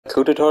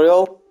Klue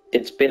tutorial.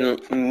 It's been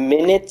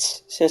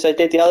minutes since I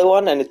did the other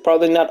one, and it's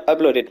probably not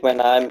uploaded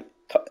when I'm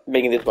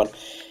making this one.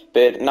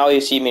 But now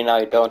you see me, now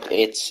you don't.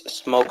 It's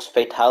Smoke's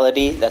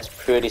Fatality. That's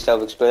pretty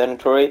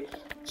self-explanatory.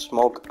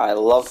 Smoke, I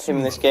love him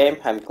in this game.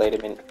 Haven't played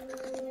him in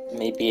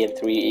maybe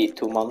in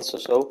 2 months or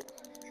so.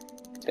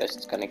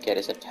 Just gonna get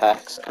his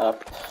attacks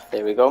up.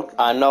 There we go.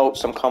 I know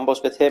some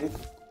combos with him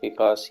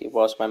because he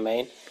was my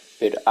main.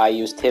 But I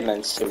used him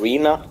and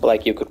Serena,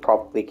 like you could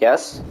probably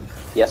guess.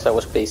 Yes, I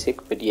was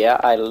basic, but yeah,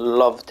 I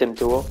loved him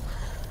duo.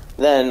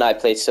 Then I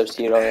played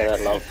Sub-Zero that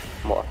I love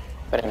more.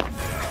 But anyway.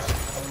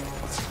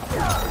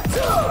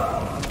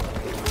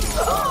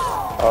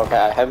 Okay,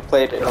 I haven't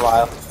played in a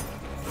while.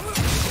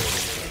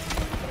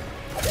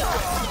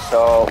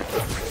 So,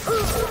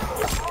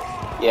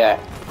 yeah.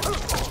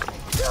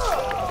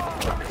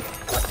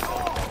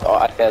 Oh,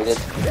 I failed it.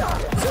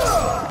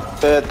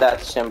 But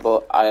that's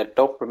simple. I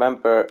don't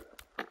remember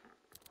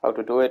how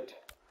to do it,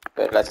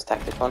 but let's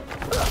attack this one.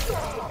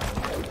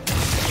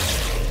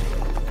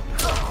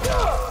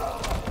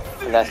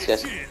 And that's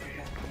just...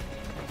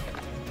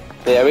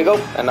 There we go,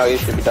 and now you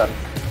should be done.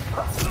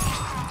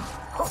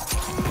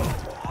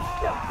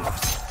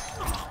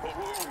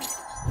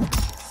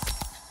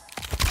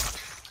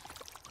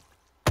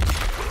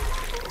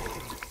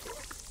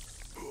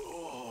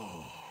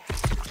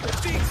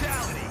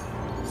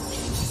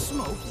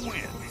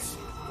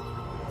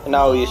 And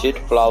now you should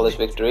flawless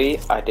victory.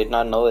 I did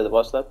not know it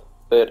was that.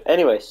 But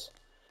anyways,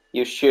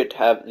 you should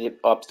have the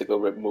obstacle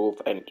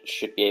removed and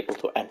should be able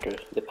to enter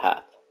the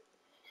path.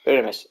 But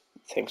anyways,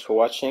 thanks for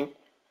watching.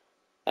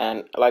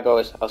 And like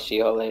always, I'll see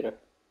you all later.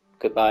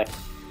 Goodbye.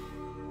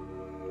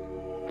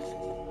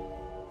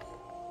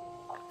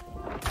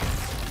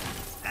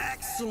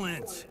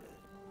 Excellent!